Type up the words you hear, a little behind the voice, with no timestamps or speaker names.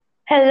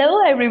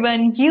Hello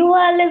everyone, you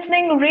are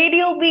listening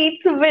Radio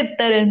Beats with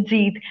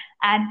Taranjeet,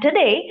 and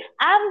today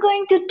I'm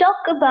going to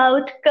talk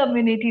about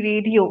community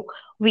radio.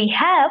 We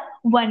have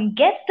one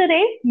guest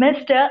today,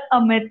 Mr.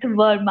 Amit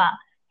Verma,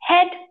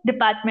 Head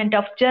Department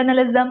of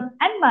Journalism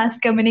and Mass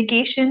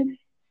Communication,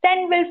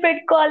 St.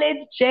 Wilfred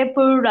College,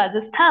 Jaipur,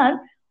 Rajasthan.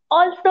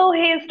 Also,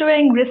 he is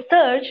doing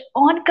research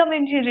on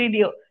community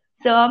radio.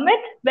 So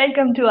Amit,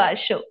 welcome to our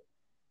show.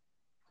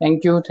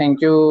 Thank you,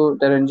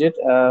 Taranjit,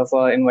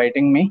 for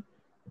inviting me.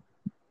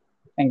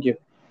 Thank you.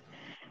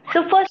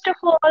 So first of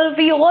all,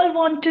 we all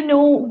want to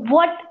know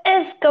what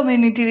is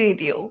community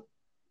radio?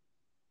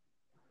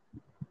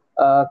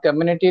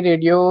 Community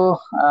radio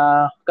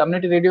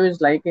is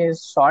like a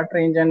short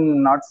range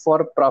and not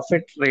for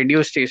profit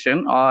radio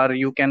station, or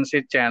you can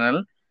say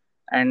channel,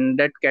 and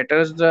that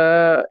caters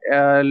the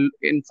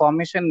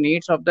information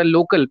needs of the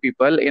local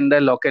people in the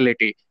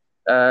locality.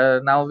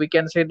 Now we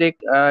can say that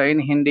in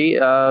Hindi,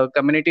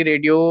 community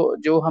radio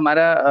जो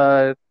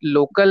हमारा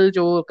local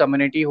जो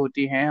community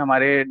होती है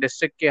हमारे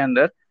district के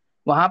अंदर,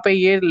 वहाँ पे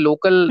ये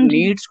लोकल जी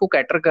नीड्स को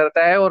कैटर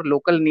करता है, और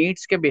लोकल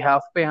नीड्स के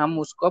बिहाफ पे हम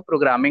उसको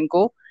प्रोग्रामिंग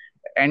को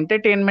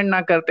एंटरटेनमेंट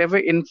ना करते हुए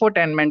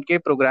इंफोटेनमेंट के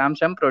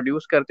प्रोग्राम्स हम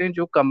प्रोड्यूस करते हैं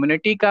जो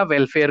कम्युनिटी का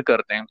वेलफेयर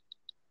करते हैं।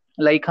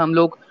 लाइक हम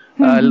लोग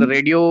हम्म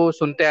रेडियो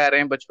सुनते आ रहे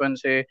हैं बचपन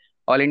से।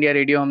 ऑल इंडिया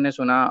रेडियो हमने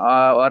सुना,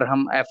 और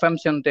हम एफएम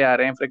सुनते आ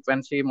रहे हैं,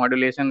 फ्रिक्वेंसी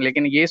मॉड्यूलेशन।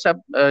 लेकिन ये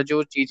सब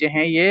जो चीजें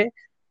हैं, ये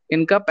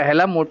इनका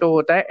पहला मोटो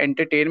होता है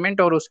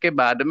एंटरटेनमेंट, और उसके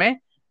बाद में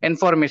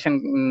इंफॉर्मेशन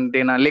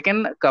देना।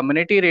 लेकिन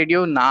कम्युनिटी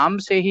रेडियो नाम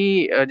से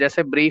ही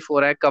जैसे ब्रीफ हो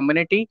रहा है,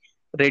 कम्युनिटी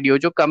रेडियो,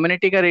 जो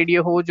कम्युनिटी का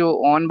रेडियो हो, जो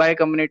ऑन बाय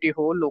कम्युनिटी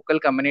हो, लोकल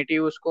कम्युनिटी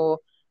उसको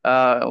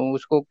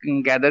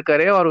गैदर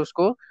करे और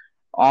उसको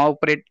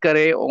ऑपरेट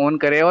करे, ओन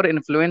करे और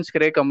इन्फ्लुएंस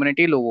करे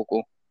कम्युनिटी लोगों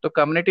को। तो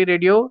कम्युनिटी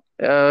रेडियो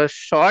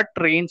शॉर्ट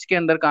रेंज के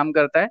अंदर काम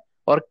करता है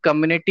और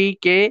कम्युनिटी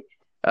के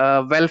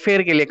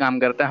वेलफेयर के लिए काम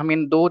करता है। हम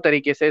इन दो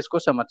तरीके से इसको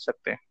समझ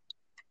सकते हैं।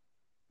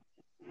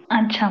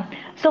 अच्छा,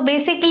 सो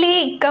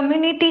बेसिकली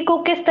कम्युनिटी को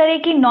किस तरह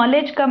की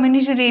नॉलेज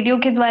कम्युनिटी रेडियो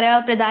के द्वारा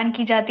प्रदान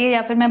की जाती है,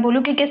 या फिर मैं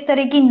बोलूँ कि किस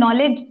तरह की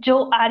नॉलेज जो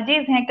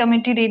आरजेज हैं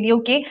कम्युनिटी रेडियो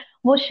के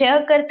वो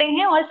शेयर करते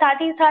हैं, और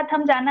साथ ही साथ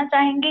हम जानना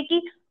चाहेंगे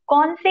कि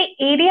कौन से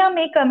एरिया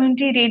में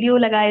कम्युनिटी रेडियो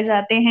लगाए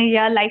जाते हैं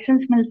या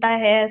लाइसेंस मिलता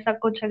है, ऐसा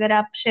कुछ अगर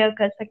आप शेयर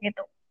कर सके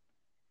तो।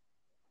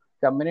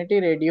 कम्युनिटी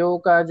रेडियो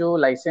का जो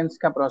लाइसेंस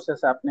का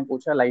प्रोसेस आपने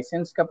पूछा,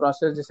 लाइसेंस का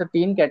प्रोसेस जैसे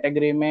तीन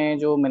कैटेगरी में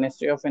जो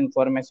ministry of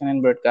information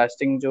and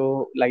broadcasting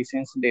जो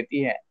लाइसेंस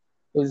देती है,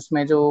 तो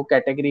इसमें जो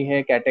कैटेगरी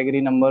है,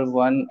 कैटेगरी नंबर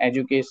 1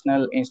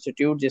 एजुकेशनल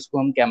इंस्टीट्यूट, जिसको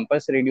हम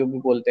कैंपस रेडियो भी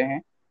बोलते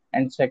हैं।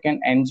 एंड सेकंड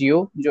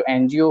एनजीओ, जो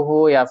एनजीओ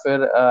हो या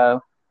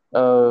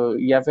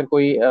फिर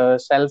कोई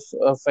सेल्फ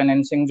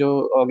फाइनेंसिंग जो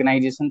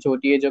ऑर्गेनाइजेशन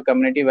होती है जो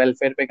कम्युनिटी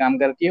वेलफेयर पे काम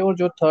करती है। और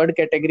जो थर्ड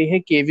कैटेगरी है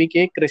केवी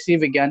के कृषि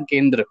विज्ञान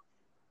केंद्र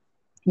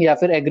या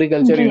फिर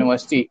एग्रीकल्चर जी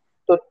यूनिवर्सिटी।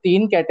 तो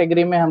तीन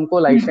कैटेगरी में हमको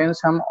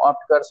लाइसेंस हम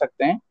ऑप्ट कर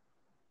सकते हैं।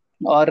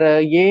 और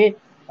ये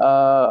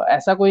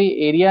ऐसा कोई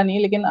एरिया नहीं,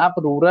 लेकिन आप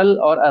रूरल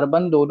और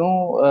अर्बन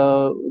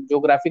दोनों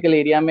ज्योग्राफिकल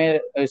एरिया में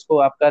इसको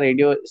आपका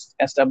रेडियो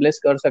एस्टेब्लिश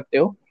कर सकते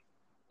हो।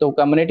 तो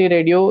कम्युनिटी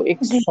रेडियो एक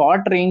जी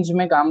शॉर्ट रेंज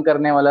में काम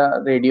करने वाला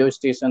रेडियो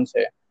स्टेशन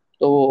है।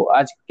 तो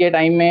आज के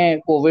टाइम में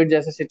कोविड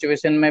जैसे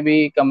सिचुएशन में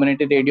भी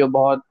कम्युनिटी रेडियो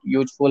बहुत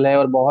यूजफुल है,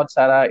 और बहुत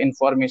सारा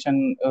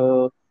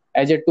information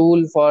as a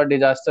tool for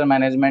disaster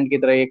management की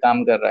तरह ये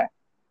काम कर रहा है।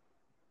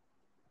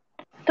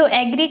 तो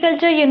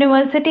एग्रीकल्चर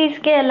यूनिवर्सिटीज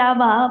के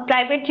अलावा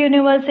प्राइवेट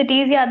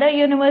यूनिवर्सिटीज या अदर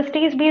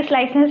यूनिवर्सिटीज भी इस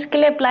लाइसेंस के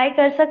लिए अप्लाई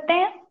कर सकते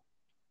हैं?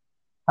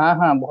 हाँ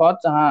हाँ, बहुत।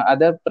 हाँ,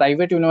 अदर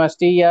प्राइवेट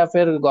यूनिवर्सिटी या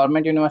फिर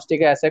गवर्नमेंट यूनिवर्सिटी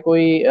का ऐसा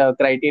कोई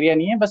क्राइटेरिया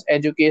नहीं है, बस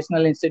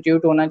एजुकेशनल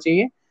इंस्टीट्यूट होना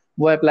चाहिए,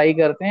 वो अप्लाई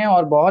करते हैं।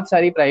 और बहुत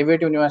सारी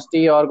प्राइवेट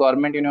यूनिवर्सिटी और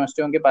गवर्नमेंट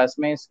यूनिवर्सिटियों के पास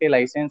में इसके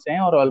लाइसेंस हैं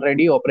और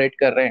ऑलरेडी ऑपरेट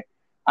कर रहे हैं।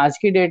 आज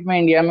की डेट में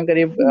इंडिया में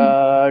करीब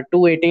हम्म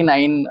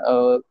 289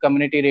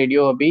 कम्युनिटी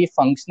रेडियो अभी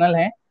फंक्शनल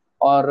हैं।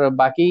 और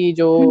बाकी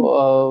जो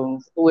हम्म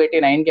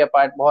 289 के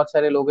अपार्ट बहुत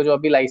सारे लोग हैं जो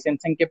अभी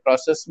लाइसेंसिंग के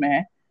प्रोसेस में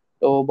हैं।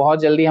 तो बहुत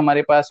जल्दी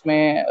हमारे पास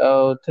में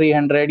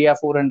 300 या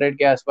 400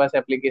 के आसपास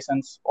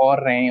एप्लीकेशंस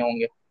और रहे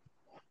होंगे।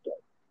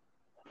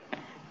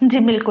 जी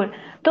बिल्कुल।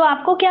 तो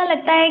आपको क्या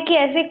लगता है कि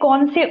ऐसे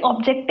कौन से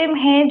ऑब्जेक्टिव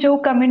हैं जो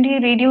कम्युनिटी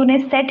रेडियो ने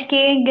सेट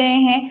किए गए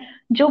हैं,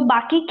 जो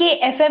बाकी के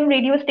एफएम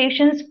रेडियो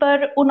स्टेशंस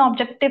पर उन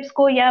ऑब्जेक्टिव्स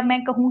को, या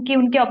मैं कहूँ कि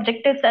उनके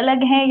ऑब्जेक्टिव्स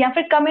अलग हैं, या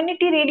फिर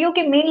कम्युनिटी रेडियो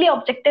के मेनली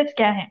ऑब्जेक्टिव्स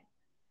क्या हैं?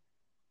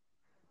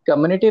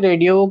 कम्युनिटी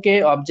रेडियो के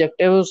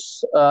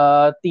ऑब्जेक्टिव्स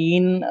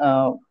तीन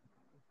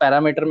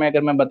पैरामीटर में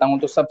अगर मैं बताऊं,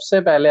 तो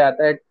सबसे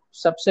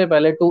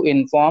पहले to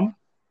inform,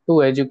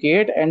 to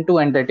educate and to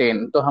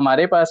entertain. तो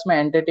हमारे पास में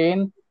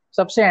एंटरटेन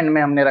सबसे एंड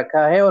में हमने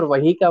रखा है, और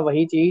वही का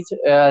वही चीज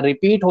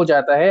रिपीट हो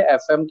जाता है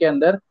एफएम के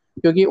अंदर,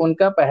 क्योंकि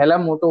उनका पहला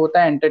मोटो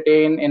होता है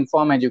एंटरटेन,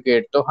 इन्फॉर्म,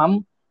 एजुकेट। तो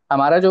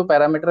हमारा जो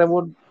पैरामीटर है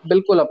वो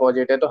बिल्कुल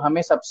अपोजिट है। तो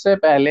हमें सबसे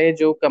पहले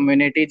जो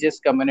कम्युनिटी, जिस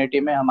कम्युनिटी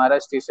में हमारा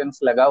स्टेशन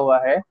लगा हुआ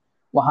है,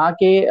 वहाँ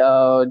के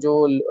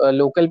जो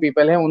लोकल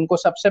पीपल है, उनको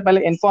सबसे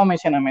पहले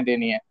इंफॉर्मेशन हमें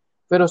देनी है।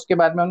 फिर उसके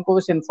बाद में उनको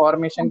उस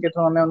इंफॉर्मेशन के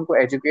थ्रू हमें उनको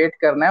एजुकेट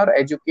करना है। और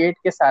एजुकेट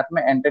के साथ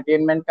में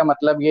एंटरटेनमेंट का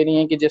मतलब ये नहीं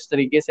है कि जिस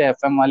तरीके से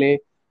एफएम वाले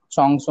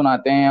सॉन्ग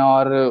सुनाते हैं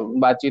और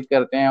बातचीत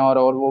करते हैं, और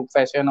वो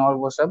फैशन और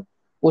वो सब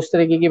उस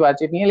तरीके की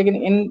बातचीत नहीं है। लेकिन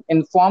इन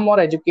इन्फॉर्म और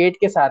एजुकेट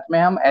के साथ में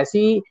हम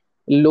ऐसी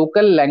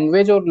लोकल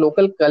लैंग्वेज और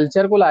लोकल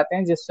कल्चर को लाते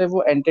हैं जिससे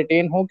वो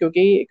एंटरटेन हो,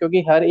 क्योंकि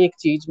क्योंकि हर एक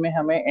चीज में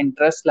हमें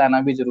इंटरेस्ट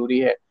लाना भी जरूरी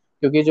है।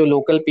 क्योंकि जो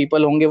लोकल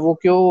पीपल होंगे वो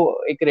क्यों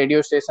एक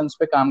रेडियो स्टेशन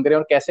पे काम करें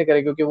और कैसे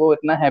करें, क्योंकि वो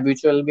इतना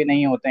हैबिचुअल भी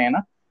नहीं होते हैं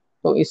ना।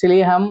 तो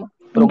इसलिए हम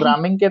जी।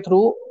 प्रोग्रामिंग के थ्रू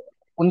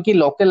उनकी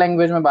लोकल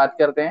लैंग्वेज में बात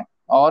करते हैं,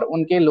 और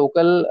उनके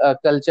लोकल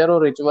कल्चर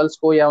और रिचुअल्स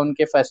को या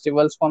उनके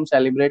फेस्टिवल्स को हम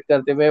सेलिब्रेट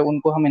करते हुए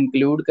उनको हम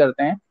इंक्लूड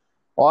करते हैं।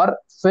 और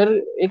फिर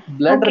एक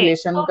blood okay,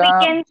 relation so we का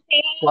कैन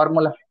से,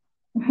 फॉर्मूला,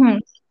 हम्म,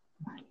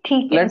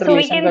 ठीक है, blood so we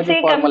relation can का जो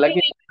से फॉर्मूला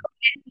कि,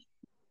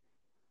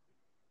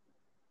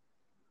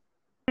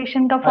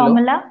 कम्युनिटी का हेलो,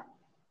 फॉर्मूला।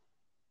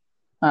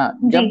 हाँ,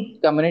 जी। जब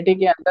कम्युनिटी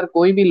के अंदर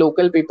कोई भी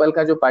लोकल पीपल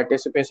का जो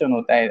पार्टिसिपेशन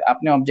होता है,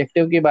 आपने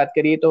ऑब्जेक्टिव की बात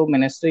करी तो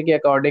मिनिस्ट्री के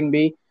अकॉर्डिंग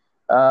भी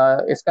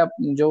इसका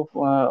जो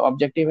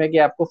ऑब्जेक्टिव है कि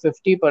आपको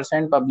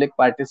 50% पब्लिक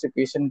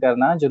पार्टिसिपेशन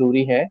करना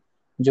जरूरी है।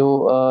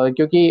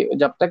 क्योंकि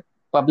जब तक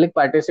पब्लिक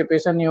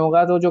पार्टिसिपेशन नहीं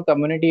होगा तो जो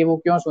कम्युनिटी है वो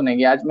क्यों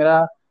सुनेगी। आज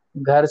मेरा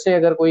घर से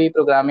अगर कोई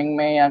प्रोग्रामिंग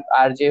में या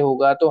आरजे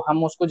होगा तो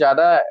हम उसको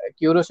ज्यादा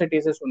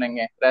क्यूरियोसिटी से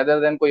सुनेंगे रेदर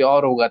देन कोई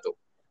और होगा।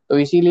 तो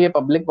इसीलिए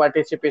पब्लिक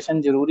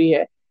पार्टिसिपेशन जरूरी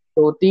है।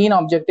 तो तीन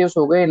ऑब्जेक्टिव्स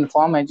हो गए,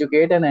 inform,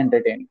 educate and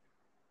entertain.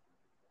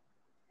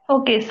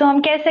 Okay, so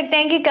हम कह सकते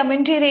हैं कि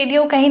कम्युनिटी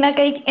रेडियो कहीं ना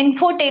कहीं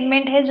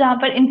इंफोटेनमेंट है, जहां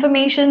पर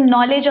इंफॉर्मेशन,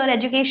 नॉलेज और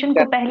एजुकेशन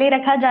को पहले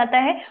रखा जाता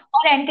है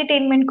और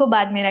एंटरटेनमेंट को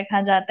बाद में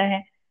रखा जाता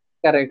है।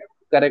 Correct,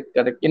 correct,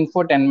 correct.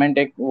 इन्फोटेनमेंट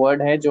एक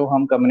वर्ड है जो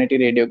हम कम्युनिटी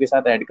रेडियो के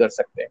साथ ऐड कर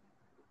सकते हैं।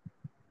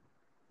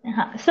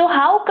 हाँ, so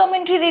how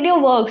community radio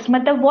works,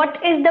 मतलब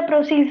what is the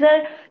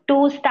procedure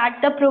to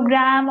start the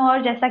program,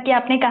 और जैसा कि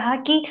आपने कहा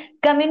कि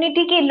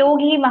कम्युनिटी के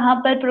लोग ही वहां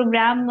पर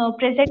प्रोग्राम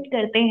प्रेजेंट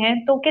करते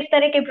हैं, तो किस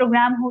तरह के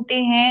प्रोग्राम होते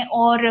हैं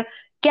और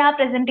क्या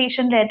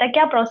प्रेजेंटेशन रहता है,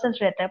 क्या प्रोसेस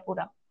रहता है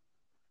पूरा।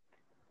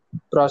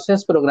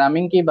 प्रोसेस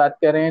प्रोग्रामिंग की बात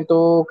करें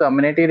तो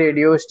कम्युनिटी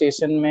रेडियो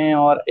स्टेशन में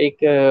और एक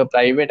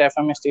प्राइवेट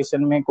एफएम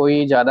स्टेशन में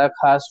कोई ज़्यादा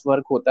खास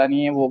वर्क होता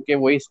नहीं है। वो के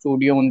वही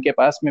स्टूडियो उनके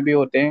पास में भी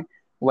होते हैं,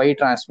 वही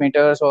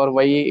ट्रांसमीटर्स और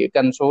वही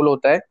कंसोल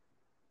होता है।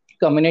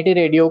 कम्युनिटी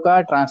रेडियो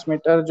का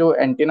ट्रांसमीटर जो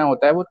एंटीना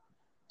होता है वो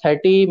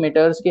 30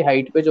 मीटर्स की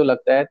हाइट पे जो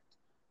लगता है।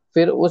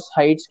 फिर उस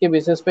हाइट्स के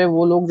बेसिस पे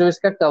वो लोग जो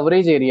इसका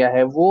कवरेज एरिया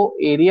है वो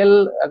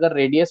एरियल, अगर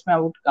रेडियस में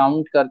आप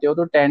काउंट करते हो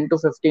तो 10 to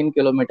 15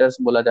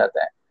 किलोमीटर्स बोला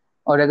जाता है।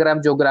 और अगर आप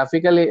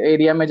ज्योग्राफिकल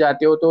एरिया में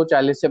जाते हो तो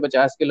 40 से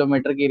 50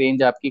 किलोमीटर की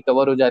रेंज आपकी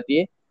कवर हो जाती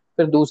है।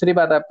 फिर दूसरी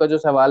बात, आपका जो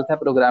सवाल था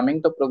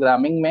प्रोग्रामिंग, तो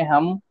प्रोग्रामिंग में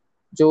हम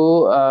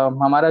जो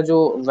हमारा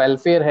जो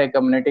वेलफेयर है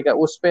कम्युनिटी का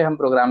उस पे हम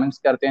प्रोग्रामिंग्स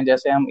करते हैं।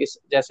 जैसे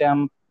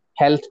हम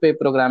हेल्थ पे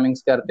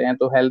प्रोग्रामिंग्स करते हैं,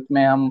 तो हेल्थ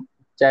में हम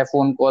चाहे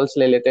फोन कॉल्स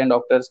ले लेते हैं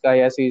डॉक्टर्स का,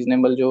 या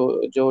सीजनेबल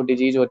जो जो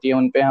डिजीज होती है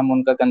उन पे हम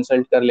उनका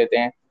कंसल्ट कर लेते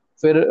हैं।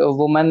 फिर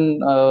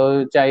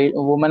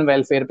वुमन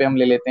वेलफेयर पे हम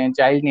ले लेते हैं,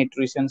 चाइल्ड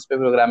न्यूट्रिशन पे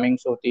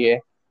प्रोग्रामिंग्स होती है।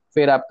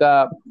 फिर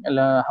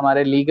आपका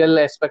हमारे लीगल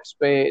एस्पेक्ट्स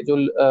पे जो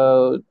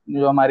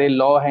हमारे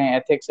लॉ हैं,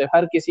 एथिक्स है,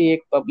 हर किसी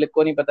एक पब्लिक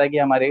को नहीं पता कि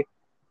हमारे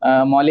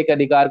मौलिक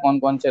अधिकार कौन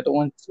कौन से हैं, तो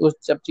उन उस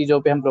सब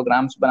चीज़ों पे हम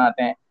प्रोग्राम्स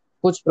बनाते हैं।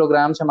 कुछ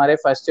प्रोग्राम्स हमारे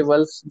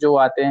फेस्टिवल्स जो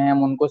आते हैं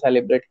हम उनको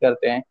सेलिब्रेट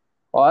करते हैं।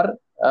 और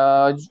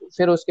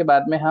फिर उसके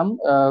बाद में हम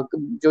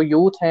जो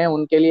यूथ हैं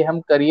उनके लिए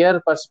हम करियर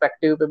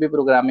पर्सपेक्टिव पे भी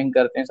प्रोग्रामिंग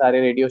करते हैं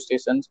सारे रेडियो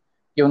स्टेशन,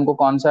 कि उनको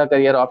कौन सा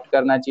करियर ऑप्ट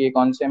करना चाहिए,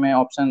 कौन से में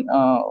ऑप्शन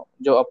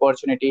जो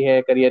अपॉर्चुनिटी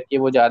है करियर की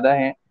वो ज़्यादा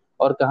है,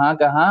 और कहाँ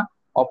कहाँ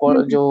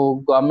हम्म।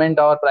 जो गवर्नमेंट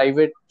और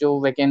प्राइवेट जो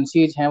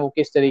वैकेंसीज हैं वो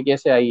किस तरीके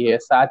से आई है।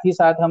 साथ ही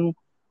साथ हम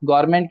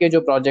गवर्नमेंट के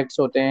जो प्रोजेक्ट्स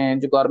होते हैं,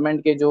 जो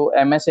गवर्नमेंट के जो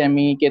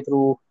एमएसएमई के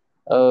थ्रू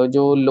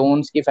जो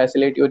लोन्स की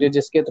फैसिलिटी होती है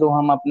जिसके थ्रू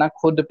हम अपना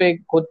खुद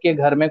के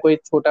घर में कोई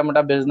छोटा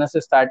मोटा बिजनेस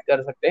स्टार्ट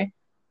कर सकते हैं,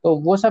 तो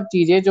वो सब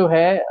चीजें जो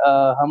है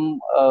हम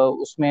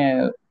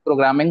उसमें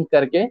प्रोग्रामिंग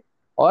करके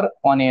और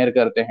ऑन एयर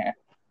करते हैं।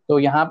 तो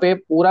यहाँ पे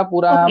पूरा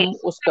पूरा ओके, हम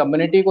उस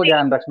कम्युनिटी को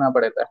ध्यान रखना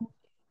पड़ता है।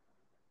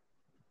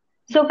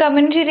 सो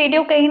कम्युनिटी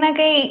रेडियो कहीं ना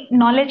कहीं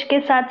नॉलेज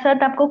के साथ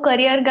साथ आपको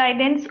करियर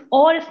गाइडेंस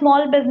और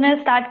स्मॉल बिजनेस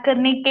स्टार्ट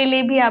करने के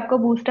लिए भी आपको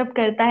बूस्टअप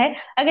करता है।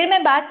 अगर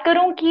मैं बात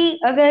करूं कि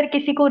अगर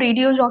किसी को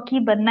रेडियो जॉकी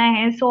बनना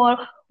है, सो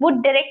वो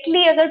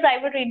डायरेक्टली अगर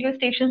प्राइवेट रेडियो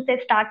स्टेशन से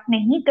स्टार्ट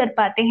नहीं कर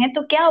पाते हैं,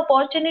 तो क्या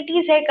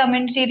अपॉर्चुनिटीज है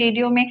कम्युनिटी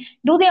रेडियो में?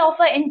 डू दे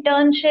ऑफर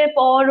इंटर्नशिप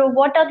और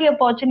व्हाट आर द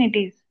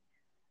अपॉर्चुनिटीज?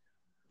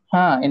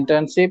 हाँ,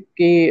 इंटर्नशिप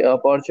की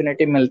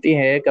अपॉर्चुनिटी मिलती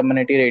है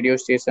कम्युनिटी रेडियो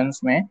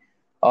स्टेशंस में।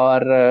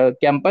 और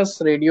कैंपस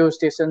रेडियो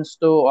स्टेशंस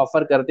तो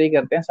ऑफर करते ही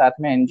करते हैं, साथ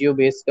में एनजीओ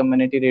बेस्ड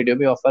कम्युनिटी रेडियो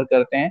भी ऑफर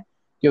करते हैं।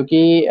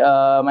 क्योंकि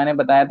मैंने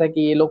बताया था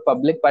कि ये लोग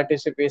पब्लिक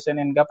पार्टिसिपेशन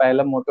इनका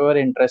पहला मोटो और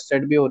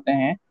इंटरेस्टेड भी होते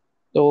हैं।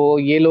 तो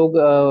ये लोग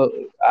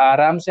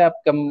आराम से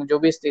आप जो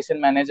भी स्टेशन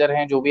मैनेजर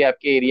हैं जो भी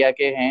आपके एरिया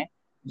के हैं,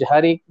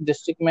 हर एक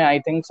डिस्ट्रिक्ट में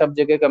आई थिंक सब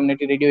जगह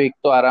कम्युनिटी रेडियो एक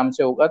तो आराम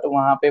से होगा, तो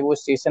वहाँ पे वो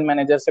स्टेशन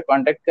मैनेजर से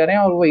कांटेक्ट करें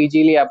और वो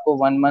इजीली आपको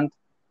 1 मंथ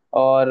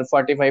और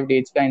 45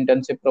 डेज का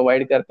इंटर्नशिप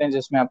प्रोवाइड करते हैं,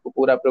 जिसमें आपको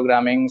पूरा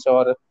प्रोग्रामिंग्स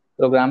और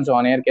प्रोग्राम्स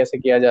ऑन एयर कैसे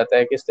किया जाता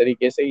है, किस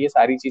तरीके से, ये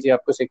सारी चीजें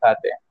आपको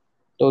सिखाते हैं।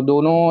 तो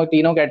दोनों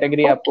तीनों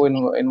कैटेगरी आपको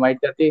इनवाइट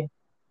करती है।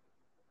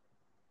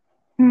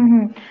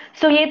 हम्म।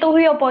 सो ये तो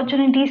हुई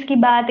अपॉर्चुनिटीज की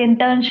बात,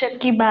 इंटर्नशिप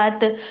की बात।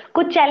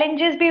 कुछ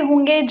चैलेंजेस भी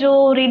होंगे जो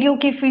रेडियो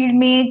की फील्ड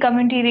में,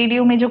 कम्युनिटी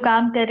रेडियो में जो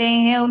काम कर रहे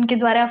हैं उनके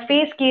द्वारा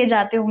फेस किए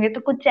जाते होंगे।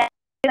 तो कुछ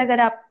चैलेंजेस अगर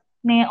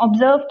आपने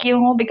ऑब्जर्व किए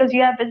हो, because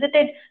you have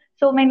visited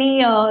so many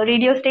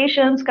radio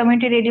stations,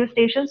 community radio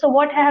station, so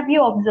what have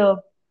you observe?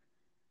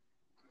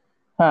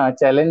 हाँ,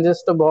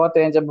 चैलेंजेस तो बहुत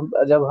हैं। जब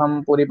जब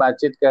हम पूरी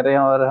बातचीत कर रहे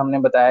हैं और हमने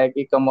बताया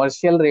कि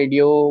कमर्शियल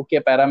रेडियो के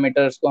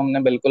पैरामीटर्स को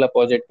हमने बिल्कुल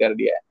अपोजिट कर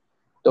दिया है,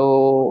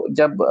 तो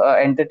जब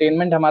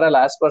एंटरटेनमेंट हमारा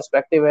लास्ट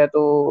पर्सपेक्टिव है,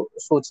 तो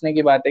सोचने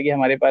की बात है कि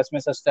हमारे पास में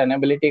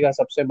सस्टेनेबिलिटी का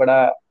सबसे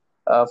बड़ा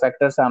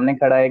फैक्टर सामने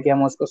खड़ा है कि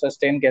हम उसको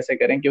सस्टेन कैसे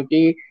करें।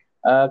 क्योंकि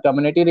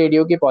कम्युनिटी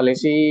रेडियो की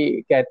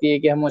पॉलिसी कहती है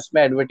कि हम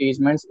उसमें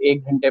एडवर्टीजमेंट्स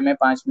 1 घंटे में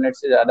 5 मिनट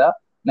से ज़्यादा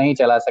नहीं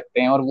चला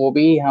सकते हैं, और वो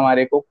भी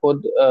हमारे को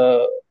खुद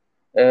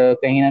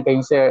कहीं ना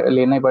कहीं से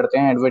लेने पड़ते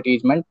हैं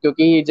एडवर्टीजमेंट।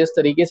 क्योंकि जिस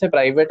तरीके से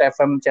प्राइवेट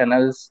एफएम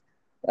चैनल्स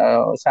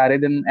सारे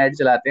दिन एड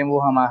चलाते हैं,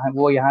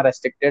 वो यहाँ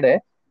रेस्ट्रिक्टेड है।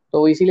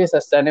 तो इसीलिए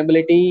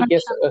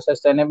अच्छा।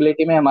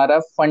 सस्टेनेबिलिटी में हमारा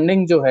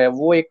फंडिंग जो है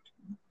वो एक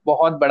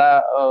बहुत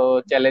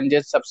बड़ा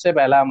चैलेंजेस सबसे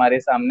पहला हमारे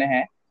सामने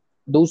है।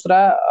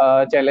 दूसरा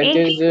एक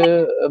चैलेंजेस। चीज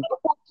मैं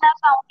पूछना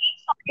चाहूंगी,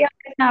 सॉरी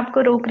अगर मैं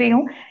आपको रोक रही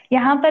हूँ,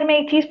 यहाँ पर मैं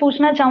एक चीज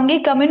पूछना चाहूंगी,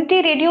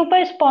 कम्युनिटी रेडियो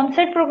पर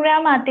स्पॉन्सर्ड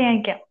प्रोग्राम आते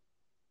हैं क्या?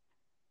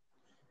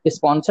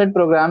 स्पॉन्सर्ड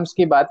प्रोग्राम्स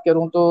की बात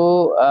करूं तो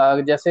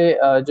जैसे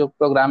जो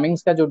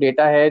प्रोग्रामिंग्स का जो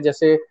डेटा है,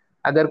 जैसे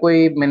अगर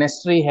कोई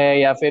मिनिस्ट्री है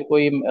या फिर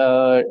कोई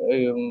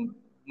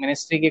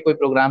मिनिस्ट्री के कोई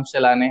प्रोग्राम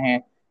चलाने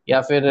हैं,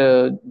 या फिर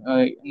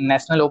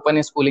नेशनल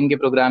ओपन स्कूलिंग के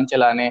प्रोग्राम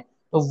चलाने हैं,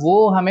 तो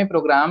वो हमें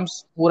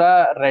प्रोग्राम्स पूरा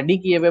रेडी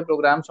किए हुए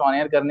प्रोग्राम्स ऑन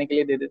एयर करने के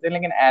लिए दे देते हैं।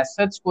 लेकिन एज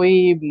सच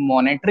कोई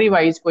मॉनेटरी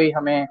वाइज कोई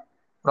हमें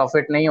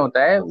प्रॉफिट नहीं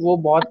होता है, वो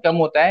बहुत कम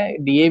होता है।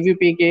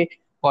 डीएवीपी के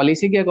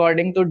पॉलिसी के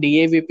अकॉर्डिंग तो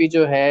डीएवीपी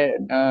जो है,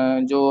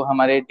 जो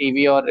हमारे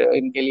टीवी और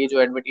इनके लिए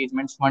जो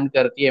एडवर्टीजमेंट्स फंड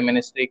करती है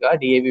मिनिस्ट्री का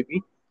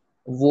डीएवीपी,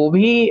 वो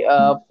भी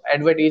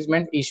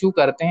एडवर्टीजमेंट इशू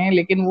करते हैं,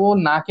 लेकिन वो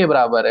ना के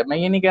बराबर है। मैं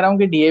ये नहीं कह रहा हूँ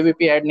कि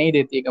डीएवीपी ऐड नहीं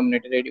देती है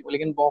कम्युनिटी रेडियो को,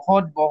 लेकिन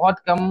बहुत बहुत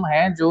कम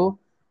है जो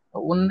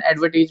उन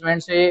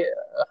एडवर्टीजमेंट से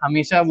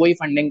हमेशा वही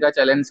फंडिंग का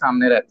चैलेंज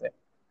सामने रहता है।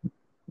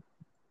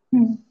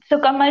 सो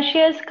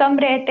कमर्शियल्स कम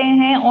रहते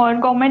हैं और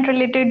गवर्नमेंट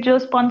रिलेटेड जो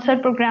स्पॉन्सर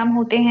प्रोग्राम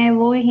होते हैं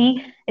वो ही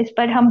इस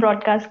पर हम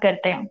ब्रॉडकास्ट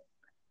करते हैं।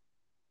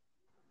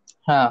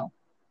 हाँ,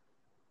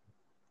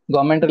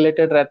 गवर्नमेंट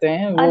रिलेटेड रहते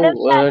हैं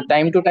वो, अदर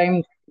टाइम टू टाइम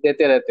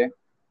देते रहते हैं।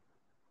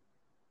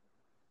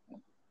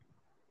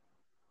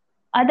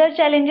 अदर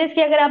चैलेंजेस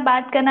की अगर आप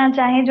बात करना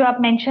चाहें, जो आप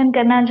मेंशन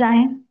करना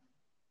चाहें।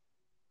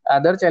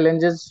 अदर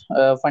चैलेंजेस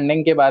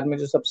फंडिंग के बाद में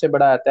जो सबसे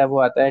बड़ा आता है वो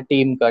आता है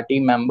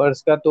टीम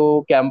मेंबर्स का। तो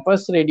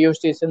कैंपस रेडियो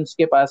स्टेशंस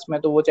के पास में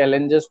तो वो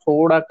चैलेंजेस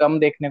थोड़ा कम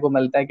देखने को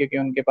मिलता है, क्योंकि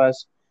उनके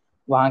पास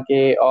वहाँ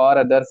के और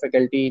other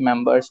faculty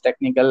members,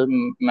 technical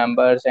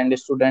members and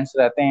students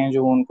रहते हैं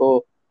जो उनको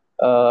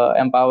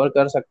एम्पावर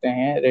कर सकते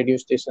हैं रेडियो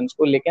स्टेशंस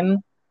को। लेकिन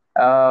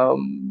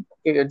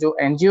जो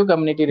एनजीओ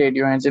कम्युनिटी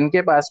रेडियो हैं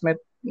जिनके पास में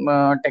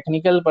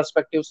टेक्निकल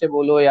पर्सपेक्टिव से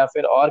बोलो या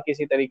फिर और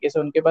किसी तरीके से,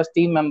 उनके पास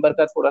टीम मेंबर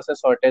का थोड़ा सा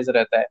शॉर्टेज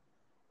रहता है।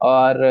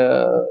 और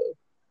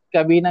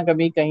कभी ना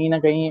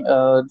कहीं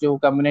जो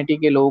कम्युनिटी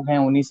के लोग हैं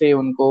उन्हीं से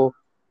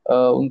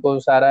उनको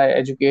सारा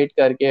एजुकेट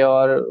करके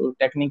और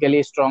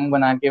टेक्निकली स्ट्रांग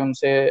बना के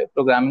उनसे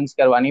प्रोग्रामिंग्स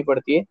करवानी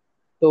पड़ती है।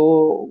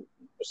 तो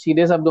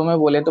सीधे शब्दों में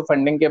बोले तो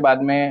फंडिंग के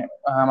बाद में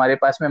हमारे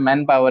पास में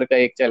मैन पावर का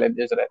एक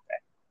चैलेंजेस रहता है।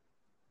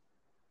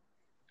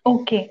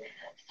 ओके।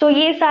 तो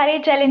ये सारे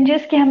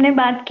चैलेंजेस की हमने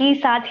बात की,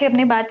 साथ ही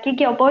हमने बात की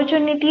कि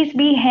अपॉर्चुनिटीज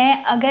भी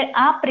हैं अगर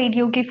आप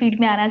रेडियो की फील्ड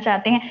में आना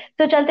चाहते हैं।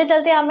 तो चलते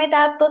चलते अमित,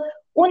 आप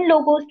उन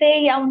लोगों से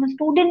या उन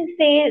स्टूडेंट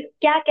से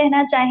क्या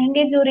कहना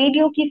चाहेंगे जो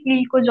रेडियो की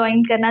फील्ड को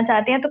ज्वाइन करना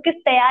चाहते हैं? तो किस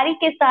तैयारी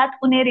के साथ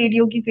उन्हें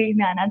रेडियो की फील्ड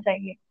में आना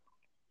चाहिए?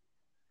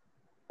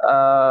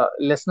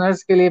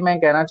 लिसनर्स के लिए मैं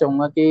कहना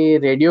चाहूंगा कि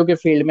रेडियो के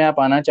फील्ड में आप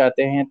आना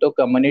चाहते हैं तो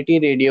कम्युनिटी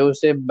रेडियो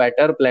से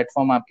बेटर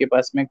प्लेटफॉर्म आपके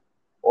पास में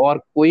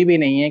और कोई भी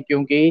नहीं है।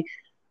 क्योंकि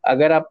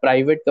अगर आप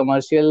प्राइवेट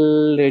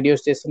कमर्शियल रेडियो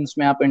स्टेशंस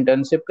में आप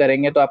इंटर्नशिप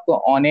करेंगे तो आपको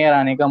ऑन एयर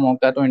आने का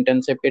मौका तो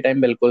इंटर्नशिप के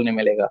टाइम बिल्कुल नहीं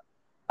मिलेगा।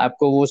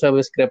 आपको वो सब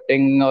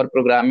स्क्रिप्टिंग और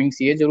प्रोग्रामिंग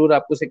ये जरूर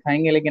आपको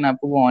सिखाएंगे, लेकिन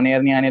आपको वो ऑन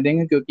एयर नहीं आने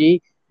देंगे। क्योंकि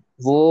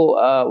वो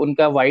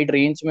उनका वाइड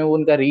रेंज में वो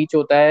उनका रीच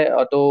होता है,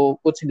 और तो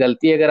कुछ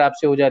गलती अगर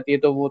आपसे हो जाती है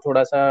तो वो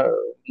थोड़ा सा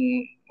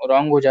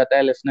रॉन्ग हो जाता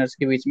है लिसनर्स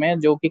के बीच में,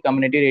 जो कि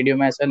कम्युनिटी रेडियो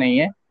में ऐसा नहीं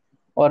है।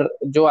 और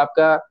जो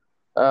आपका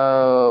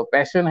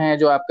पैशन है,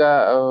 जो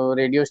आपका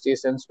रेडियो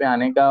स्टेशंस पे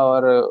आने का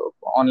और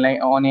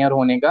ऑनलाइन ऑन एयर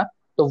होने का,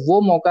 तो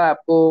वो मौका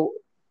आपको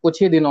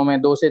कुछ ही दिनों में,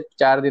 2 से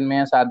 4 दिन में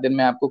या 7 दिन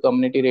में आपको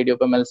कम्युनिटी रेडियो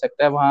पे मिल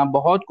सकता है। वहाँ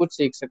बहुत कुछ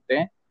सीख सकते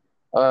हैं।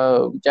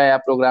 चाहे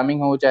आप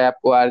प्रोग्रामिंग हो, चाहे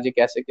आपको आरजे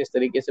कैसे किस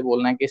तरीके से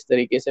बोलना है, किस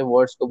तरीके से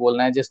वर्ड्स को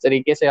बोलना है, जिस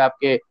तरीके से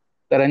आपके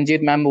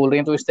रंजीत मैम बोल रही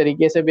हैं तो इस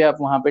तरीके से भी आप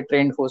वहाँ पे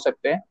ट्रेंड हो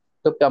सकते हैं।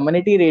 तो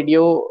कम्युनिटी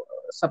रेडियो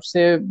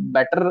सबसे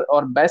बेटर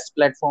और बेस्ट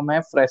प्लेटफॉर्म है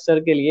फ्रेशर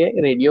के लिए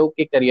रेडियो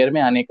के करियर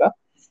में आने का।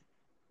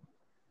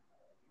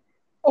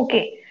 ओके।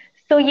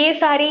 तो ये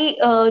सारी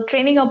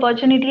ट्रेनिंग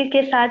अपॉर्चुनिटीज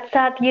के साथ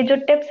साथ ये जो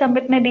टिप्स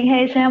अमित ने दी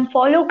है, इसे हम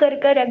फॉलो कर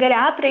कर अगर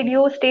आप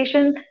रेडियो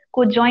स्टेशन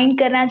को ज्वाइन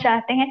करना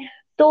चाहते हैं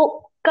तो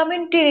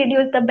community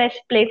radio is the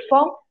best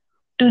platform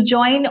to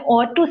join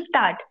or to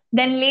start.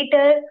 Then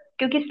later,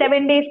 क्योंकि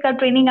 7 डेज का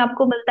ट्रेनिंग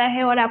आपको मिलता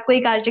है और आपको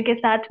एक आरजे के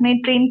साथ में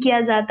ट्रेन किया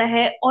जाता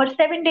है, और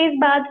 7 डेज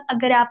बाद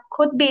अगर आप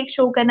खुद भी एक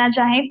शो करना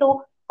चाहें तो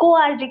को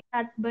आरजे के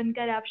साथ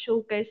बनकर आप शो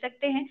कर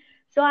सकते हैं।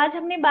 सो आज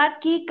हमने बात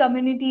की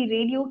कम्युनिटी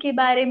रेडियो के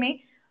बारे में,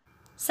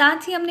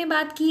 साथ ही हमने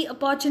बात की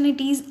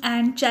अपॉर्चुनिटीज़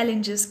एंड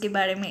चैलेंजेस के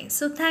बारे में।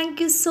 So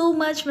thank you so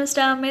much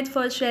mister Amit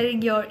for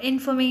sharing your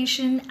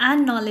information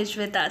and knowledge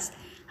with us.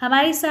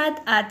 हमारे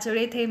साथ आज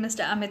जुड़े थे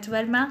mister Amit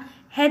Verma,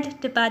 head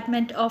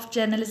department of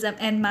journalism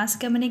and mass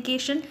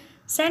communication,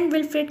 Saint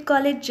Wilfred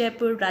college,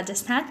 Jaipur,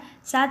 Rajasthan.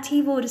 साथ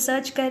ही वो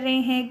रिसर्च कर रहे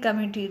हैं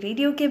कम्युनिटी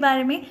रेडियो के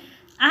बारे में।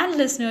 And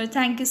listener,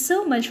 thank you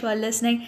so much for listening.